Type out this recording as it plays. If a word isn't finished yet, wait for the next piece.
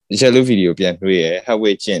shallow video ပြန်နှွေးရ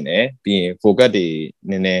halfway ကျင့်တယ်ပြီးရင် focus တွေ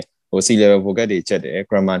နည်းနည်းဟို C level focus တွေချက်တယ်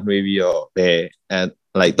grammar နှွေးပြီးတော့ဘယ်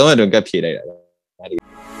like 3အတွင်းကပ်ဖြေလိုက်တာ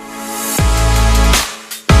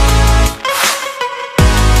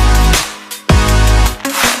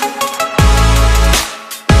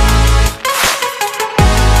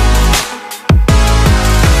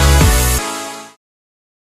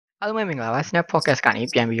အားလုံးပဲမင်္ဂလာပါ Snap Podcast ကနေ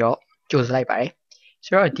ပြန်ပြီးတော့ကြိုဆိုလိုက်ပါတယ်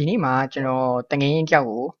ဆိုတော့ဒီနေ့မှာကျွန်တော်တငယ်ချင်းတယောက်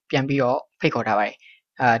ကိုပြန်ပြီးတော့ဖိတ်ခေါ်ထားပါတယ်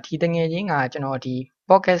ဒီတငယ်ချင်းကကျွန်တော်ဒီ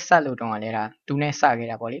podcast စလို့တော့လည်းဒါသူနဲ့စခဲ့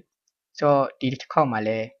တာပေါ့လေဆိုတော့ဒီတစ်ခေါက်မှာလ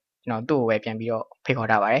ည်းကျွန်တော်သူ့ကိုပဲပြန်ပြီးတော့ဖိတ်ခေါ်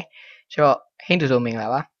ထားပါတယ်ဆိုတော့ဟိန်းသူဆိုမင်္ဂလာ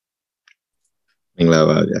ပါမင်္ဂလာ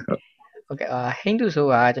ပါဗျာဟုတ်ကဲ့ဟိန်းသူဆို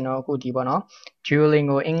ကကျွန်တော်အခုဒီပေါ့နော်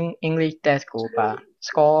Duolingo English test ကိုပါ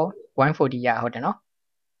score 140ရဟုတ်တယ်နော်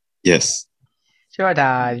Yesဆိုတော့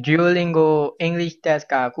ဒါ Duolingo English test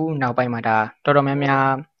ကအခုနောက်ပိုင်းမှာဒါတော်တော်များများ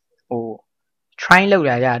ဟို try လုပ်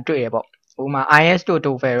လာကြတွေ့ရပေါ့ဟိုမှာ IELTS တို့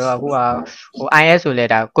TOEFL တော့အခုကဟို IELTS ဆိုလဲ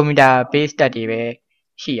ဒါ computer based test တွေပဲ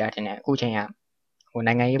ရှိရတယ်နဲ့အခုချိန်ကဟို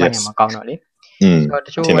နိုင်ငံရေးပိုင်းမှာမကောင်းတော့လေဆိုတော့တ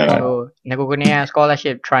ချို့ဟိုငကိုကနေက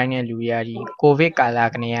scholarship try နဲ့လူရဒီ covid ကာလ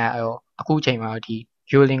ကနေကအခုချိန်မှာဒီ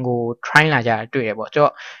Duolingo try လာကြတွေ့ရပေါ့ဆို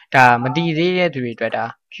တော့ဒါမတည်သေးတဲ့သူတွေအတွက်ဒါ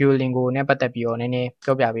Duolingo နဲ့ပတ်သက်ပြီးတော့နည်းနည်း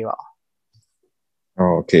ပြောပြပေးပါဦး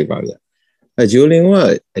Okay ပါဗျာDuolingo က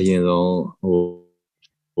အရင်ဆုံး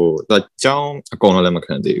သူကျောင်းအကုန်လုံးလည်းမ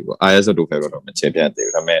ခံသေးဘူးပေါ့ IELTS တို့ပဲတော့မချေပြတ်သေး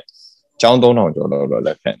ဘူးဒါပေမဲ့ကျောင်း3000ကျော်တော့လ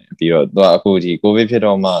က်ခံတယ်ပြီးတော့သူကအခုဒီ COVID ဖြစ်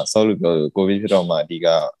တော့မှဆောက်လို့ပြော COVID ဖြစ်တော့မှအဓိက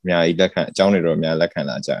အများကြီးလက်ခံအကြောင်းတွေတော့အများလက်ခံ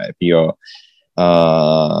လာကြတယ်ပြီးတော့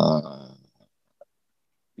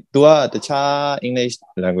သူကတခြား English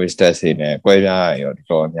language test တွေနဲ့ကွဲပြားရောတော်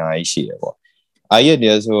တော်အများကြီးရှိတယ်ပေါ့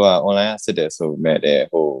IELTS ဆိုတာ online စစ်တယ်ဆိုမဲ့တဲ့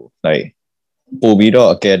ဟို like ပို့ပြီးတော့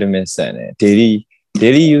academic ဆန်တယ်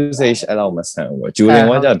daily usage အဲ့လောက်မဆန်ဘူးပေါ့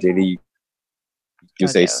Duolingo က daily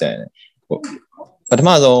usage ဆန်တယ်ဟိုပထမ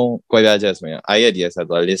ဆုံးကွဲပြားချက်ဆိုရင် IELTS ဆို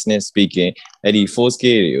တာ listening speaking အဲ့ဒီ 4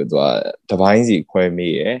 scale တွေကိုသူကတစ်ပိုင်းစီခွဲမိ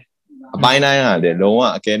ရယ်အပိုင်းတိုင်းကလည်းလုံးဝ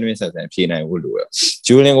academic ဆန်ဖြေနိုင်ဖို့လိုရယ်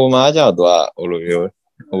Duolingo မှာကျတော့သူကဟိုလိုမျိုး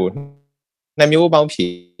ဟိုနှစ်မျိုးပေါင်းဖြေ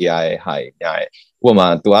ရတဲ့ဟာကြီးများတယ်ဥပမာ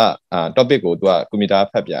သူကtopic ကိုသူကကွန်ပျူတာ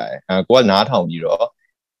ဖတ်ပြရဲကိုကနားထောင်ပြီးတော့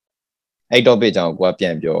အဲ့ topic ကြောင့်ကိုကပြ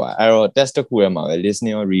န်ပြောတာအဲ့တော့ test တစ်ခုထဲမှာပဲ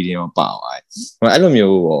listening or reading ရောပါသွားတယ်အဲ့လို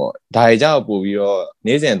မျိုးပေါ့ဒါတွေကြောင့်ပို့ပြီးတော့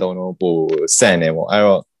နေ့စဉ်သုံးတော့ပို့ဆန်တယ်ပေါ့အဲ့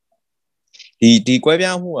တော့ဒီကွဲ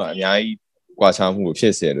ပြားမှုကအများကြီးကွာခြားမှုကိုဖြ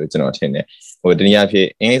စ်စေတယ်လို့ကျွန်တော်ထင်တယ်ဟိုတနည်းအားဖြင့်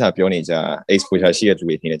အင်္ဂလိပ်စာပြောနေကြ exposure ရှိတဲ့သူ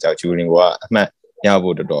တွေထင်တယ်ကြောင့် Duolingo ကအမှတ်ရ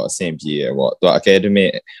ဖို့တော်တော်အဆင်ပြေရပေါ့သူက academic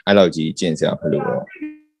အဲ့လောက်ကြီးကျင့်စရာမလိုတော့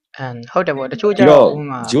ဟုတ်တယ်ပေါ့တချို့ကျတော့ဥ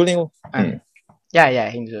မာ Duolingo ရ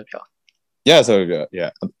ဟင်းဆိုပြော Yeah sorry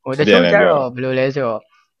yeah ဟိုတချို့ကျတော့ဘယ်လိုလဲဆိုတော့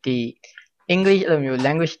ဒီ English အဲ့လိုမျိုး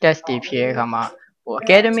language test တွေဖြေတဲ့အခါမှာဟို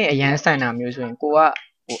academic အရန်ဆန်တာမျိုးဆိုရင်ကိုက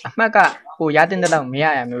ဟိုအမှတ်ကဟိုရတဲ့တော့မရ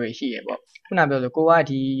ရမျိုးတွေရှိရပေါ့ခုနပြောလို့ကိုက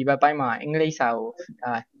ဒီဘက်ပိုင်းမှာအင်္ဂလိပ်စာကို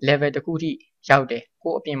level တစ်ခုထိရောက်တယ်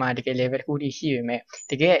ကိုအပြင်မှာတကယ် level တစ်ခုထိရှိပေမဲ့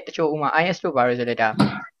တကယ်တချို့ဥမာ IELTS တို့ဘာလို့ဆိုလဲဒါ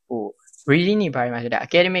ဟို reading တွေဘာတွေမှာဆိုဒါ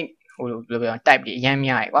academic ဟိုဘယ်လိုပြော type တွေအရန်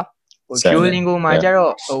များရယ်ကွာဟို Duolingo မှာကျ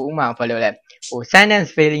တော့ဟိုဥမာဘာလို့လဲဟို sentence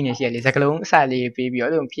failing နေရှိရလေစကားလုံးအစလေးပေးပြီးတော့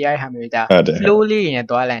အဲ့လိုဖြေရတဲ့ဟာမျိုးဒါ flow လေးနဲ့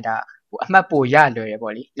တွားလန်တာဟိုအမှတ်ပိုရလွယ်ရ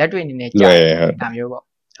ပေါ့လေလက်တွေ့အနေနဲ့ကြာဒါမျိုးပေါ့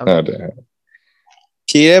ဟုတ်တယ်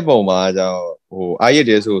ဖြေတဲ့ပုံမှာကျတော့ဟို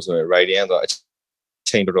IELTS ဆိုရင် writing ကတော့အ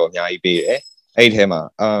ချိန်တော်တော်အများကြီးပေးတယ်အဲ့ဒီထဲမှာ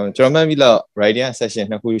ကျွန်တော်မှတ်ပြီးတော့ writing session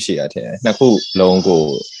နှစ်ခုရှိရတဲ့နှစ်ခုလုံးကို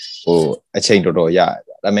ဟိုအချိန်တော်တော်ရတယ်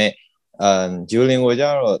ဗျဒါပေမဲ့Duolingo ကျ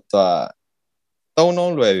တော့သူကသုံး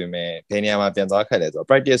လုံးလွယ်ပြီမဲ့ဘယ်နေရာမှာပြန်သွားခက်လဲဆိုတော့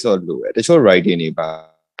practice တော့လိုတယ်တချို့ writing တွေပါ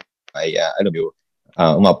အဲ့လိုမျိုး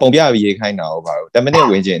ဥမာပုံပြပြီးရေးခိုင်းတာဟောပါတော့10မိနစ်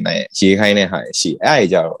ဝင်ကျင်နိုင်ရေးခိုင်းတဲ့ဟာရှိအဲ့အရာ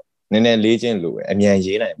ကြတော့နည်းနည်းလေးချင်းလိုပဲအမြန်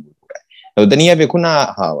ရေးနိုင်မှုပဲဟိုတနည်းအားဖြင့်ခုန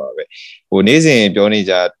ဟာပါပဲဟိုနေ့စဉ်ပြောနေ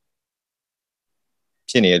ကြ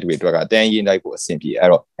ဖြစ်နေတဲ့လူတွေအတွက်ကတန်းရေးလိုက်ဖို့အဆင်ပြေအဲ့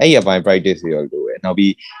တော့အဲ့ဒီအပိုင်း practice ရောလိုပဲနောက်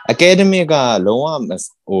ပြီး academic ကလုံးဝ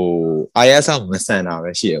ဟို IELTS မဆန်တာ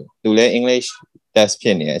ပဲရှိရပေါ့သူလည်း English test ဖြ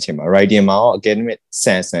စ်နေတဲ့အချိန်မှာ writing မှာရော academic ဆ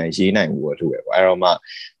န်ရေးနိုင်ဘူးလို့ပဲပေါ့အဲ့တော့မှ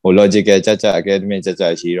ဟို logical ကြကြ academic ကြကြ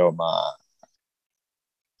ရေးတော့မှ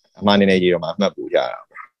အမှန်နဲ့ရေးတော့မှအမှတ်ပူကြတာဒါ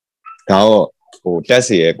တော့ဟို test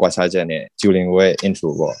ရဲ့ကွာခြားချက်နဲ့ Duolingo ရဲ့ intro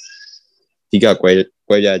ပေါ့ဒီက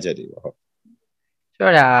ကွဲပြားချက်တွေပေါ့ဟုတ်ဆို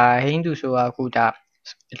တော့ဒါဟိန်းသူဆိုတာအခုဒါ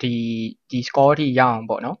ဒီ score ထိရအောင်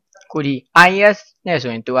ပေါ့နော်အခုဒီ IELTS နဲ့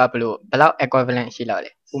ဆိုရင် तू ကဘယ်လောက် equivalent ရှိလောက်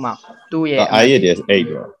လဲဥမာသူ့ရဲ့ IELTS 8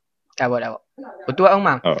ပေါ့ဒါပေါ့ဟို तू ကဥ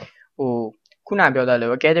မာဟိုခုနပြောတော့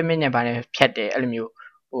လို့ academic နဲ့ဗာနဲ့ဖြတ်တယ်အဲ့လိုမျိုး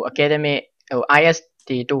ဟို academic ဟို IELTS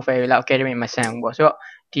ဒီ TOEFL လောက် academic မဆန်ဘူးပေါ့ဆိုတော့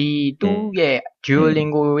ဒီသူ့ရဲ့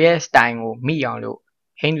Duolingo ရဲ့ style ကိုမိအောင်လို့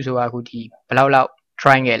ဟိန်းသူဆိုတာအခုဒီဘယ်လောက်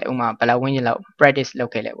try ခဲ့လေဥမာဘယ်လောက်ဝင်းကျင်လောက် practice လု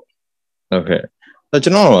ပ်ခဲ့လဲပေါ့ Okay ကျွ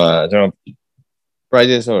န်တော်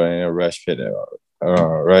practice ဆိုရင် rush ဖြစ်တယ်ပေါ့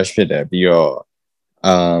rush ဖြစ်တယ်ပြီးတော့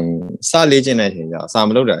စလေ့ကျင့်တဲ့အချိန်ကျစာမ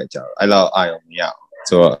လုပ်တာကြတော့အဲ့လောက်အာရုံမရအောင်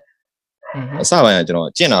ဆိုတော့အစပိုင်းကကျွန်တော်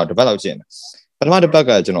ကျင့်တာတစ်ပတ်လောက်ကျင့်တယ်ပထမတစ်ပတ်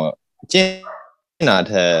ကကျွန်တော်ကျင့်တာ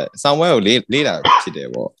ထက်ဆောင်းပွဲကိုလေးတာဖြစ်တယ်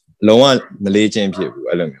ပေါ့လုံးဝမလေးကျင့်ဖြစ်ဘူး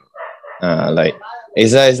အဲ့လိုမျိုးlike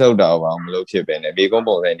exercise လုပ်တာဘာမှမလုပ်ဖြစ်ပဲねဘေကုန်း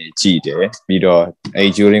ပုံစံနေကြည့်တယ်ပြီးတော့အဲ့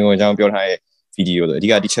Duolingo အကြောင်းပြောထားတဲ့ video ဆိုအဓိ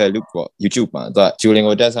က teacher look ပေါ့ YouTube မှာသူက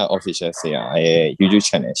Duolingo Test Official ဆရာရဲ့ YouTube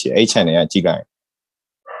channel ရှိတယ်အဲ့ channel ကကြည့်လိုက်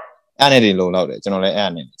အဲ့နဲ့တွေလုံလောက်တယ်ကျွန်တော်လည်းအဲ့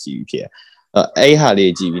နဲ့ကြည့်ပြီးဖြစ်အဲ့ဟာ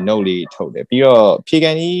လေးကြည့်ပြီး note လေးထုတ်တယ်ပြီးတော့ဖြေက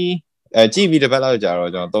န်ကြီးကြည့်ပြီးတစ်ပတ်လောက်ကြာ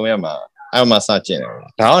တော့ကျွန်တော်3ရက်မှာအဲ့မှာစကျင်တယ်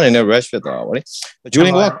ဒါတော့အနေနဲ့ rush ဖြစ်သွားတာဗောလေ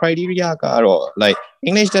Duolingo က criteria ကတော့ like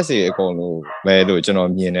English test တွေအကုန်လုံးပဲလို့ကျွန်တော်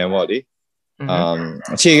မြင်တယ်ဗောလေ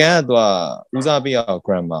အခြေခံကသူကဦးစားပေးအောင်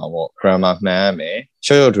grammar ပေါ့ grammar မှန်ရမယ်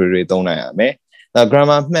ရှော့ရှော့ထွေထွေသုံးနိုင်ရမယ်ဒါ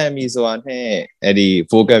grammar မှန်ပြီဆိုတာနဲ့အဲ့ဒီ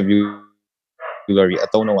vocabulary အ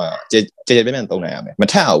သုံးတော့ကြဲပြန့်သုံးနိုင်ရမယ်မ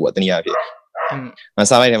ထက်အောင်ပေါ့တနည်းအားဖြင့်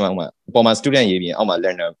စာပိုက်ထဲမှာဥမာပေါ်မှာ student ရေးပြီးအောင်မှာ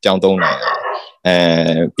learner ကြောင်းသုံးနိုင်ရ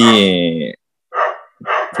ပြီးရင်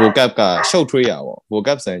vocab ကရှုပ်ထွေးရပေါ့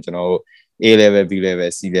vocab ဆိုရင်ကျွန်တော်တို့ A level B level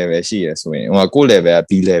C level ရှိရဆိုရင်ဟိုကို level က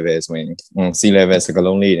B level ဆိုရင်C level စက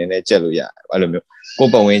လုံးလေးနည်းနည်းကြက်လို့ရတယ်အဲ့လိုမျိုးကို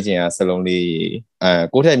ပတ်ဝန်းကျင်ကစလုံးလေး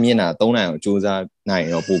ကိုထက်မြင့်တာသုံးနိုင်အောင်စူးစမ်းနိုင်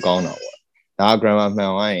တော့ပိုကောင်းတာပေါ့ဒါက grammar မှ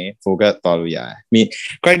န်သွားရင် focus သွားလို့ရတယ်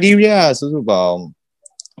criteria စုစုပေါင်း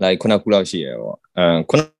like ခုလောက်ရှိရပေါ့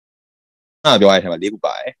ခုနပြောရတဲ့ထဲမှာ၄ခု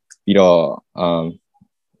ပါတယ်ပြီးတော့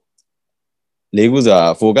၄ခုဆိုတာ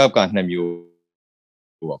focus က2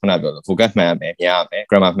မျိုးပေါ့ခုနပြောလို့ focus မှန်ရမယ်မြင်ရမယ်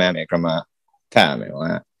grammar မှန်ရမယ် grammar ခတ်ရမယ်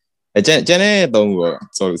ပေါ့ကျန်တဲ့3ခု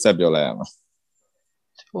ကိုဆက်ပြောလိုက်ရမှာ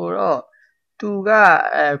ဆိုတော့သူက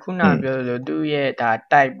ခုနပြောလို့သူရဲ့ဒါ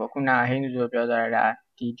type ပေါ့ခုနဟင်းဆိုပြောတာဒါ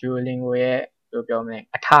ဒီ Duolingo ရဲ့လို့ပြောမလဲ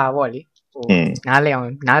အထာပေါ့လေဟိုနားလ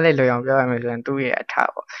ည်လွယ်အောင်ပြောရမယ်ဆိုရင်သူ့ရဲ့အထာ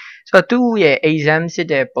ပေါ့ဆိုတော့သူ့ရဲ့ exam စစ်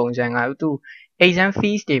တဲ့ပုံစံကသူ exam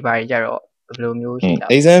fees တွေပါကြတော့ဘယ်လိုမျိုးရှိလဲ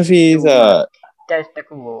exam fees က test တစ်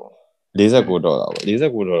ခုကို$49ပေါ့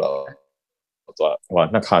$49သွားဟို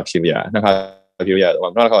နှစ်ခါဖြည့်ပြရနှစ်ခါဖြည့်ရဟို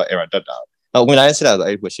နောက်တစ်ခါ error တက်တာဝင်လာတဲ့စစ်တာဆို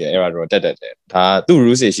အဲ့ဒီကိုရှိ error တော့တက်တယ်ဒါသူ့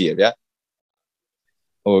rules ရှိရဗျာ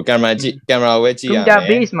ဟို camera ဝဲကြည့်ရမယ်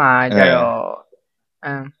database မှာကျတော့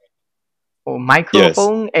ဟို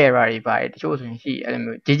microphone error တွေပါတယ်တချို့ဆိုရင်ရှိအဲ့လို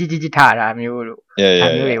မျိုးကြီးထားတာမျိုးလို့ဒါ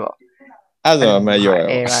မျိုးတွေပေါ့အဲ့ဆိုမရော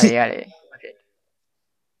error တွေရတယ်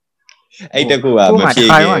အဲ့တကူကမဖြေ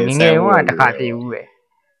ခင်ငငယ်တော့တခါဖြေဘူးပဲ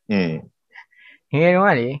ငငယ်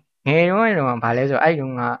တော့လေငငယ်တော့ဘာလဲဆိုအဲ့တု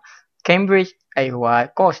န်းက Cambridge အဲ့ဟိုက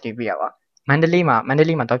course တွေပြရပါမန္တလေး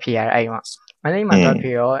မှာတော့ဖြေရတယ်အဲ့မှာမန္တလေးမှာတော့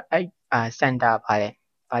ဖြေရောအဲ့center ဘာ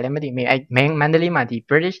လဲမသိမေးအဲ့မန္တလေးမှာဒီ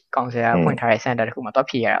British Council ကဖွင့်ထားတဲ့ center တခုမှာတော့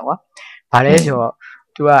ဖြေရတာကွာဘာလဲဆိုတော့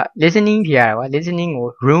तू က listening ဖြေရတာကွာ listening ကို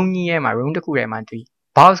room ကြီးထဲမှာ room တစ်ခုထဲမှာဒီ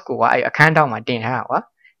box ကိုကအဲ့အခန်းတောင်မှာတင်ထားတာကွာ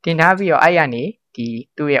တင်ထားပြီးတော့အဲ့ရနေဒီ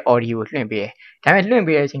သူ့ရဲ့ audio ကိုလွှင့်ပေးတယ်ဒါပေမဲ့လွှင့်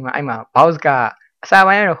ပေးတဲ့အချိန်မှာအဲ့မှာ box ကအစာ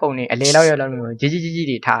ပိုင်းကတော့ခုန်နေအလေလောက်ရောက်လို့ကြီး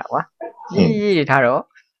တွေထားတာကွာကြီးတွေထားတော့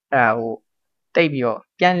အဲ့ဒါဟိုတိတ်ပြီးတော့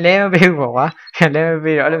ပြန်လဲမပေးဘူးပေါ့ကွာပြန်လဲမ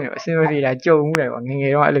ပေးတော့အဲ့လိုမျိုးအစင်မပြေတာကြုံမှုတယ်ပေါ့ငင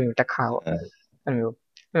ယ်တော့အဲ့လိုမျိုးတစ်ခါပေါ့အဲ့လိုမျိုး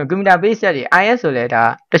computer base တွေ IS ဆိုလဲဒါ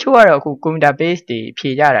တချို့ကတော့အခု computer base တွေဖြေ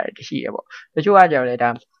ကြတာတရှိရပေါ့တချို့ကကြောက်လဲဒါ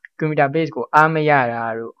computer base ကိုအားမရတာ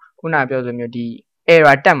တို့ခုနပြောဆိုမျိုးဒီ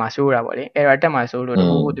error တက်မှာစိုးတာပေါ့လေ error တက်မှာစိုးလို့တ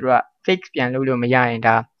ခုခုသူတို့က fix ပြန်လုပ်လို့မရရင်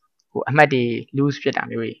ဒါဟိုအမှတ်တွေ lose ဖြစ်တာ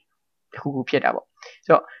မျိုးတွေတခုခုဖြစ်တာပေါ့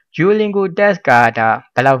ဆိုတော့ Duolingo test ကဒါ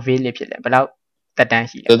ဘယ်လောက် valid ဖြစ်လဲဘယ်လောက်တက်တန်း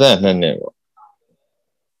ရှိလဲတက်တန်း2နှစ်ပေါ့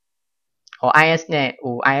ဟို IS နဲ့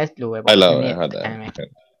ဟို IS လိုပဲပေါ့အဲ့လိုဟုတ်တယ်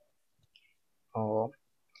ဟို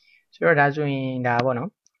ဆိုတော့ဒါဆိုရင်ဒါပေါ့နော်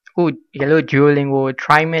အခုဒီလို Duolingo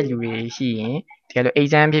try မဲ့လူတွေရှိရင်ဒီလို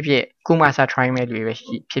exam ဖြစ်ဖြစ်ခုမှစ try မဲ့လူတွေပဲ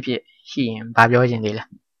ဖြစ်ရှိရင်ဘာပြောချင်သေးလဲ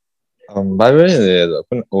ဘာပြောချင်သေးလဲဆို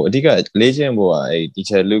ဟိုအဓိကလေ့ကျင့်ဖို့ကအဲ့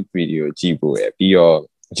teacher look video ကြည့်ဖို့ရပြီးတော့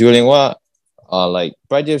Duolingo ကlike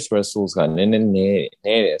practice resource ကနည်းတ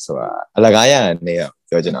ယ်ဆိုတာအလကားရနေရ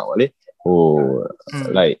ပြောချင်တာပေါ့လေဟို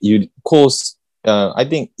like you course I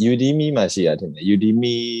think Udemy မှာရှိရတယ်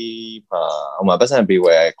Udemy မှာဟိုမှာပတ်စံပေးဝ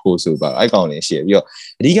ယ် course ဆိုပါအဲ့ကောင်လေးရှိရပြီးတော့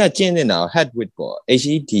အဓိကကျင့်နေတာ Headwit ပေါ့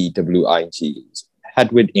HEDWIG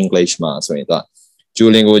Headwit English မှာဆိုရင်တော့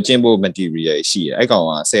Duolingo ကျင့်ဖို့ material ရှိရအဲ့ကောင်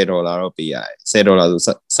က$10တော့ပေးရတယ်$10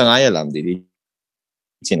ဆို15ရက်လာမသိဘူး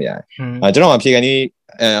ကျင့်နေရတယ်ကျွန်တော်ကဖြေကန်ကြီး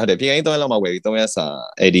ဟုတ်တယ်ဖြေကန်ကြီး3ရက်လောက်မှဝယ်ပြီး3ရက်စာ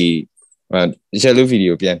အဲ့ဒီဒီလိုဗီဒီ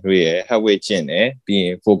ယိုပြန်တွေ့ရ Headwit ကျင့်တယ်ပြီးရ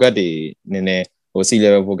င် focus တွေနည်းနည်းဟို C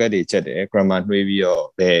level focus တွေချက်တယ် grammar နှွေးပြီးတော့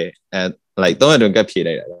ဘယ်like 3ရက်တွင်ကပ်ဖြေ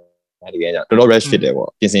လိုက်တာဒါတကယ်ကြောင့်တော်တော် rush ဖြစ်တယ်ပေါ့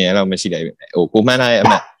ပြင်ဆင်ရတော့မရှိလိုက်ပဲဟိုကိုမှန်းထားရဲ့အ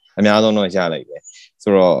မှတ်အများဆုံးတော့ရလိုက်တယ်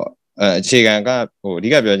ဆိုတော့အခြေခံကဟိုအဓိ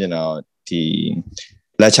ကပြောချင်တာဒီ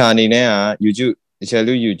lecture အနေနဲ့က YouTube တခြား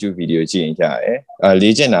လူ YouTube video ကြည့်ရင်ကြားတယ်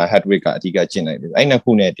လေ့ကျင့်တာ hardware ကအဓိကကျင့်နိုင်တယ်အဲ့နှစ်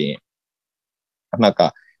ခုနဲ့တင်အမှတ်က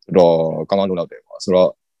တော့ကောင်းကောင်းလုပ်တော့တယ်ပေါ့ဆို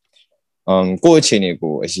တော့ကိုယ့်အခြေအနေ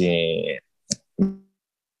ကိုအရင်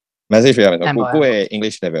message ရမယ်ဆိုကိုယ့်ရဲ့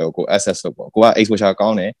English level ကို access လုပ်ပေါ့ကိုက exposure ကော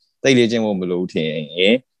င်းတယ်သိလေ့ကျင့်ဖို့မလိုထင်ရ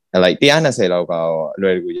င် like 120လောက်ကအလွ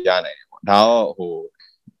ယ်တကူရနိုင်တယ်ပေါ့ဒါတော့ဟို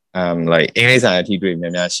like အင်္ဂလိပ်စာအထိတွေ့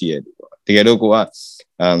များများရှိရတယ်ပေါ့တကယ်လို့ကိုက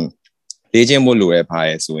လေ့ကျင့်ဖို့လိုရပါ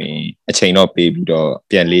ရဲ့ဆိုရင်အချိန်တော့ပေးပြီးတော့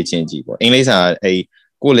ပြန်လေ့ကျင့်ကြည့်ပေါ့အင်္ဂလိပ်စာအဲ့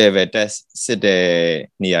ကို level test စစ်တဲ့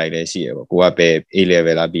နေရာတွေလည်းရှိရပေါ့ကိုကပဲ A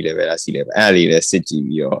level လား B level လား C level အဲ့ဒါလေးလည်းစစ်ကြည့်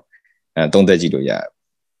ပြီးတော့သုံးသပ်ကြည့်လို့ရတယ်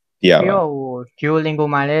ပြီးတော့ဟို Duolingo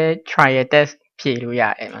မှာလည်း trial test ဖြည့်လို့ရ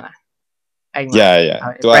တယ်မလားအဲ့မှာ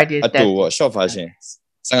သူကအတူပေါ့ short version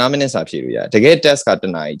 15မိနစ်စာဖြည့်လို့ရတယ်တကယ် test ကတ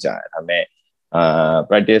နားကြီးကြာတယ်ဒါပေမဲ့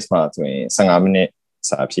practice မှာဆိုရင်15မိနစ်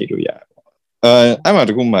စာဖြည့်လို့ရတယ်အဲ့မှာ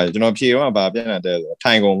တခုမှကျွန်တော်ဖြည့်တော့ဗာပြန်လာတဲ့ဆို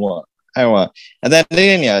ထိုင်ကုန်ပေါ့အဲ့ဟိုအသက်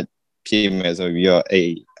လေးနေရာဖြည့်မယ်ဆိုပြီးတော့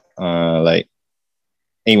like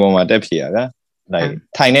အိမ်ပေါ်မှာတက်ဖြည့်ရတာ like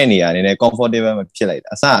ထိုင်တဲ့နေရာနည်းနည်း comfortable မဖြစ်လိုက်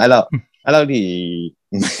တာအစအဲ့လောက်ထိ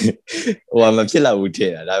ဟိုမဖြစ်တော့ဘူးထ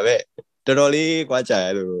င်တာဒါပေမဲ့တော်တော်လေးကွာကြာရ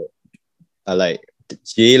လို့like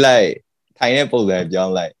ရေးလိုက်ထိုင်တဲ့ပုံစံပြော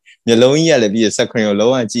င်းလိုက်မျက်လုံးကြီးရလည်းပြီး screen ကို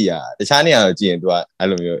လုံးဝကြည့်ရတခြားနေရာကိုကြည့်ရင် तू ကအဲ့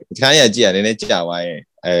လိုမျိုးတခြားနေရာကြည့်ရနည်းနည်းကြာသွားရင်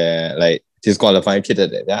like disqualify ဖြစ်တတ်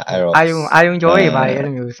တယ်ဗျာအဲ့တော့အာယုံကြောတွေပါလေအဲ့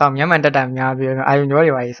လိုမျိုးစောင့်မျက်မှန်တက်တာများပြီးတော့အာယုံကြော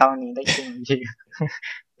တွေပါလေစောင့်နေတိတ်ရှိမရှိ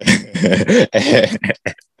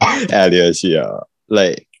အဲ့လိုရှိရ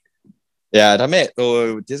like yeah ဒါပေမဲ့ဟို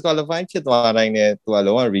disqualify ဖြစ်သွားတိုင်းနဲ့ तू က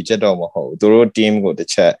လုံးဝ reject တော့မဟုတ်ဘူးသူတို့ team ကိုတစ်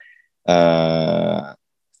ချက်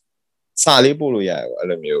စာလေးပို့လို့ရတယ်ပေါ့အဲ့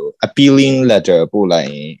လိုမျိုး appealing letter ပို့လိုက်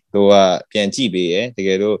ရင်သူကပြန်ကြည့်ပေးရတက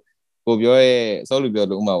ယ်လို့ကိုပြောရဲ့စောလူပြော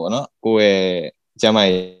လို့ဥမာပေါ့နော်ကိုရဲ့ကျမ်းမာ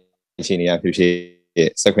ရေးအခြေအနေကဖြစ်ဖြစ်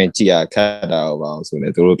screen ကြည့်ရခက်တာပေါ့အောင်ဆိုရ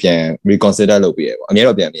င်သူတို့ပြန် reconsider လုပ်ပေးရပေါ့အများ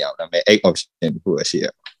တော့ပြန်မရဘူးဒါပေမဲ့ 8 option တခုရှိရ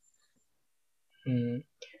ပေါ့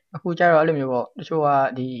အခုကျတော့အဲ့လိုမျိုးပေါ့တချို့က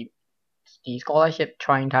ဒီ scholarship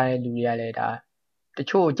trying ထားတဲ့လူတွေကလည်းဒါတ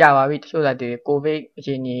ချို့ကြာပါပြီတချို့ကဒီ covid အ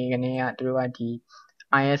ခြေအနေကနေကသူတို့ကဒီ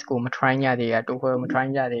IS ကိုမ try ရသေးတာတိုးခွဲမ try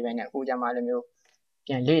ရသေးပဲနဲ့အခုကျမှလည်းမျိုး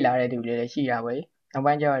ပြန်လေ့လာတဲ့သူတွေလည်းရှိတာပဲနောက်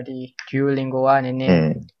ပိုင်းကျတော့ဒီ Duolingo ကနည်းနည်း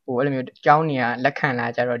ဟိုအဲ့လိုမျိုးအကြောင်းနေရလက်ခံလာ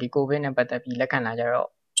ကြတော့ဒီ covid နဲ့ပတ်သက်ပြီးလက်ခံလာကြတော့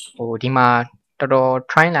ဟိုဒီမှာတော်တော်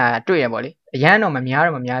try လာတွေ့ရပေါ့လေအရန်တော့မများ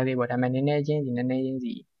သေးပေါ့ဒါပေမဲ့နည်းနည်းချင်းစီ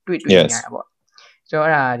တွေ့နေရတာပေါ့ဆိုတော့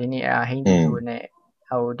အဲ့ဒါဒီနေ့ဟိန်းတီကိုနဲ့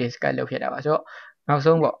ဟို discuss လုပ်ဖြစ်တာပါဆိုတော့နောက်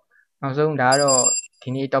ဆုံးဒါကတော့ဒီ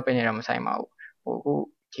နေ့ topic နဲ့တော့မဆိုင်ပါဘူးဟိုအခု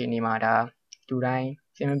အချိန်ဒီမှာဒါလူတိုင်း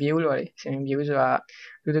စင်မပြေဘူးလို့လေစင်မပြေဘူးဆိုတာ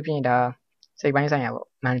သူတို့ပြင်ဒါစိတ်ပိုင်းဆိုင်ရာပေါ့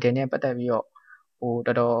mental နဲ့ပတ်သက်ပြီးတော့ဟို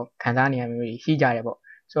တော်တော်ခံစားနေရမျိုးတွေရှိကြတယ်ပေါ့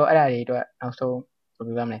ဆိုတော့အဲ့ဒါတွေအတွက်နောက်ဆုံးဘယ်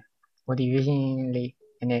လိုပြောမလဲ motivation လေး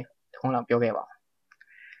နည်းနည်းထုံးလောက်ပြောခဲ့ပါဦး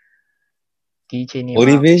ဒီအချိန်นี้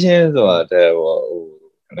motivation ဆိုတာတဲ့ဟို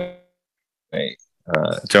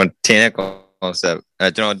ကျွန်တော်ထင်တဲ့ concept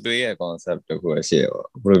ကျွန်တော်တွေးရဲ့ concept တခုရှိရပေါ့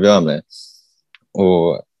ဘယ်လိုပြောရမလဲဟို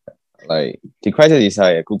like ဒီ crisis ကြီး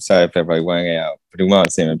စားရဲ့ group စားရဲ့ February 1ကဘယ်သူမှ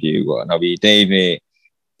အဆင်မပြေဘူးပေါ့နောက်ပြီးတင်း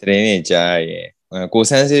နေကြားရဲ့ကို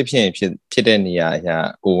စမ်းစစ်ဖြစ်တဲ့နေရာအရာ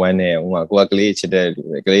ကိုဝမ်းနဲ့ဥမာကိုကကလေးချစ်တဲ့လူ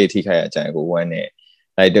ကလေးထိခိုက်ရကြရင်ကိုဝမ်းနဲ့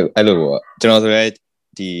like အဲ့လိုပေါ့ကျွန်တော်ဆိုရဲ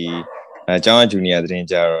ဒီကျောင်းက junior သတင်း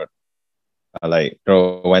ကြတော့ like တော့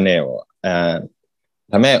ဝမ်းနဲ့ပေါ့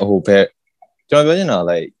ဒါမဲ့ဟိုဘက်ကျွန်တော်ပြောချင်တာ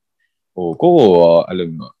like ဟိုကိုရောအဲ့လို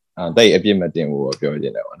မျိုးတိတ်အပြစ်မတင်ဘူးပေါ့ပြောချ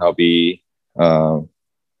င်တယ်ပေါ့နောက်ပြီး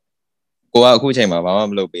ကိုကအခုချိန်မှာဘာမှ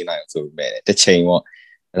မလုပ်ပေးနိုင်ဘူးဆိုပေမဲ့တစ်ချိန်ပေါ့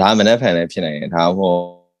ဒါမနှက်ဖန်လည်းဖြစ်နိုင်တယ်ဒါမှမဟုတ်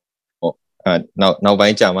နောက်ပို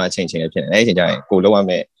င်းကြာမှအချိန်လည်းဖြစ်နေတယ်အဲ့အချိန်ကျရင်ကိုလောက်ရ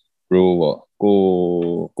မယ် role ပေါ့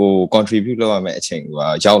ကို contribute လုပ်ရမယ်အချိန်က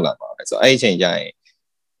ရောက်လာပါပဲဆိုတော့အဲ့အချိန်ကျရင်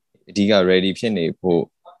အဓိက ready ဖြစ်နေဖို့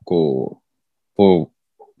ကိုဘယ်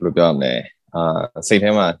လိုပြောရမလဲစိတ်ထဲ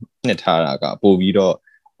မှာနှစ်ထားတာကပို့ပြီးတော့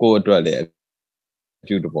ကိုအတွက်လည်းအ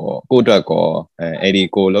ပြုတဘောကိုအတွက်ကောအဲ့ဒီ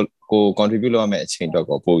ကို contribute လုပ်ရမယ့်အချိန်အတွက်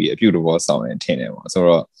ကောပို့ပြီးအပြုတဘောဆောင်နေထင်တယ်ပေါ့ဆို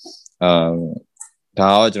တော့ဒါ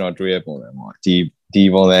တော့ကျွန်တော်တွေ့ရပုံစံပေါ့ဒီ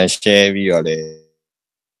ပုံစံ share ပြီးတော့လေ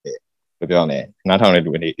ဘယ်ပြောလဲနားထောင်တဲ့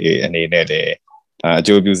လူအနေနဲ့လည်းအ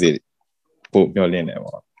ကျိုးပြုစေဖို့မျှော်လင့်တယ်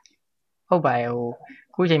ပေါ့ဟုတ်ပါရဲ့ဟို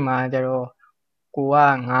ခုချိန်မှာကျတော့ကိုက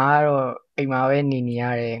ငါကတော့အိမ်မှာပဲနေရ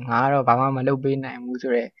တယ်ငါကတော့ဘာမှမလုပ်ပေးနိုင်ဘူး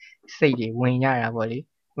ဆိုတော့စိတ်တွေဝင်ရတာပေါ့လေ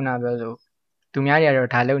ခုနပြောဆိုသူများတွေကတော့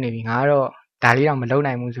ဒါလုပ်နေပြီငါကတော့ဒါလေးတော့မလုပ်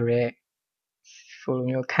နိုင်ဘူးဆိုတော့ဆိုလို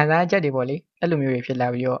မျိုးခံစားချက်တွေပေါ့လေအဲ့လိုမျိုးတွေဖြစ်လာ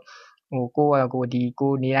ပြီးတော့ဟို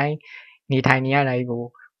ကိုနေတိုင်းနေထိုင်နေရတာကြီးကို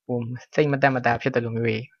ဟိုစိတ်မတက်ဖြစ်တယ်လို့မျိုး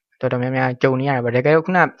တွေတော်တော်များများကြုံနေရတာပေါ့တကယ်လို့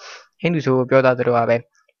ခုနဟင်းသူဆိုပြောသားတို့ကပဲ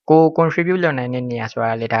ကို contribute လုပ်နိုင်တဲ့နေရာဆို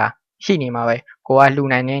တာလေဒါရှိနေမှာပဲကိုကလှူ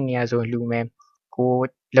နိုင်တဲ့နေရာဆိုလှူမယ်ကို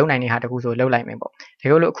လုံနိုင်တဲ့ဟာတခုဆိုလုံလိုက်မယ်ပေါ့ဒါ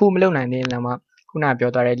ကြောင့်လို့အခုမလုံနိုင်သေးရင်မှခုန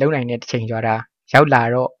ပြောသွားတဲ့လုံနိုင်တဲ့တစ်ချိန်ဆိုတာရောက်လာ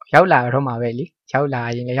တော့မှာပဲလीရောက်လာ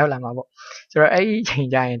ရင်လည်းရောက်လာမှာပေါ့ဆိုတော့အဲ့ဒီချိန်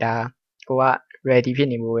ကျရင်ဒါကိုက ready ဖြစ်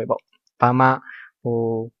နေဖို့ပဲပေါ့ဘာမှဟို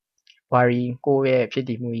worry ကိုယ့်ရဲ့ဖြစ်တ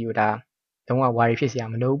ည်မှုကြီးကိုဒါလုံးဝ worry ဖြစ်စရာ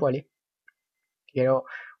မလိုဘူးပေါ့လေတကယ်တော့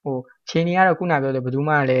ဟိုချိန်နေကတော့ခုနပြောတယ်ဘယ်သူ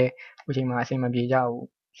မှလည်းဟိုချိန်မှာအဆင်မပြေကြဘူး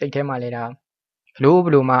စိတ်ထဲမှာလည်းဒါဘ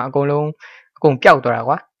လို့မှအကုန်ပျောက်သွားတာ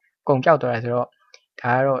ကွာအကုန်ပျောက်သွားတာဆိုတော့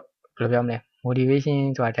ဒါကတော့ဘယ်လိုပြောမလဲ motivation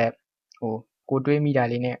ဆိုတာတက်ဟိုကိုတွေးမိတာ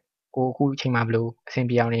လေးနဲ့ကိုအခုချိန်မှာဘလို့အဆင်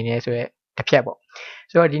ပြေအောင်နေနေဆိုရက်တစ်ဖြတ်ပေါ့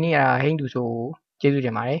ဆိုတော့ဒီနေ့ဟိန်းတူဆိုကျေးဇူးတ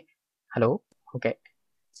င်ပါတယ်ဟယ်လိုဟုတ်ကဲ့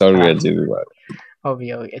sorry ကျေးဇူးပါတယ်ဟုတ်ပြီ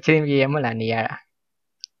အချိန်ပြေရမလားနေရတာ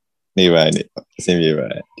နေပါနေအဆင်ပြေပါ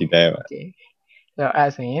တယ်ဒီတိုင်းပါဆိုတော့အဲ့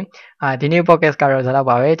ဆိုရင်ဒီနေ့ podcast ကတော့ဒါတော့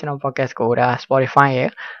ပါပဲကျွန်တော် podcast ကိုဒါ Spotify ရဲ့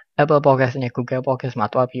Apple Podcast နဲ့ Google Podcast မှာ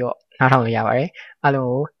တွားပြီးတော့နားထောင်လို့ရပါတယ်အားလုံး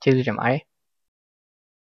ကိုကျေးဇူးတင်ပါတယ်